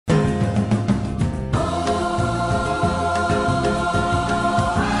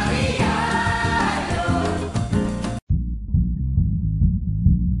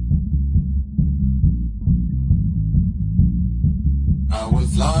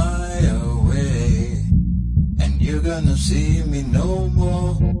gonna see me no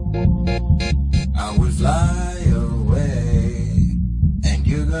more. I will fly away, and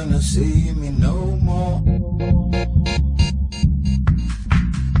you're gonna see me no more.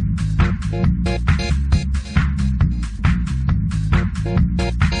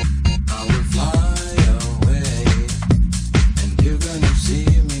 I will fly away, and you're gonna see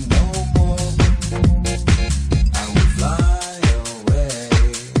me no more. I will fly away,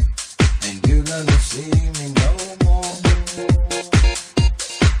 and you're gonna see me no more.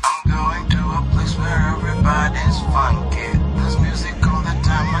 I'm going to a place where everybody's funky. There's music all the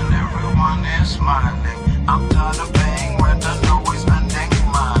time and everyone is smiling. I'm tired of paying rent and always spending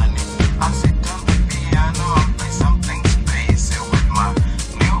money. I sit on the piano and play something spacey with my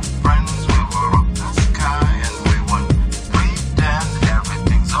new friends. We will rock the sky and we won't pretend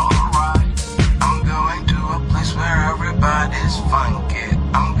everything's alright. I'm going to a place where everybody's funky.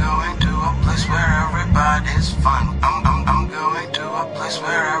 I'm going to a place where everybody's fun. I'm going to a place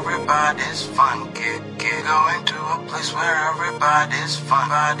where everybody's funky. Going to a place where everybody's fun.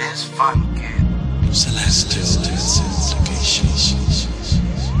 Everybody's funky. Celestial implications.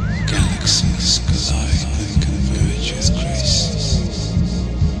 Galaxies collide and converge with grace.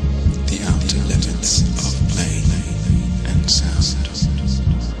 The outer limits of play and sound.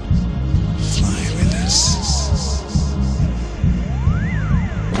 Fly with us.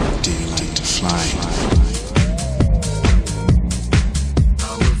 Do you like to fly?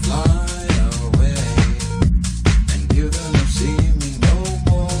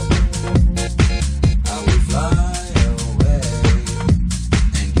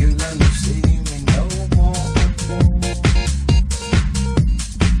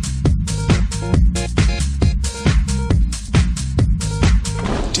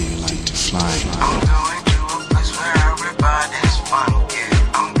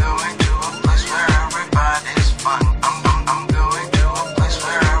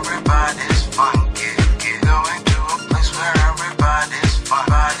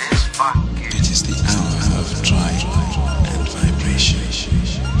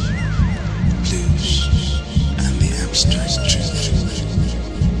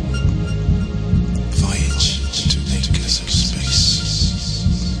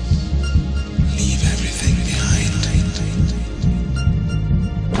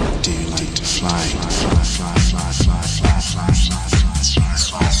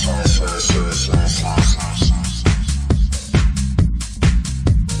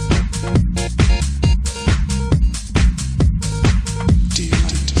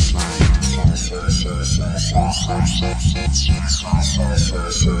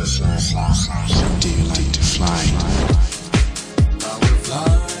 Do you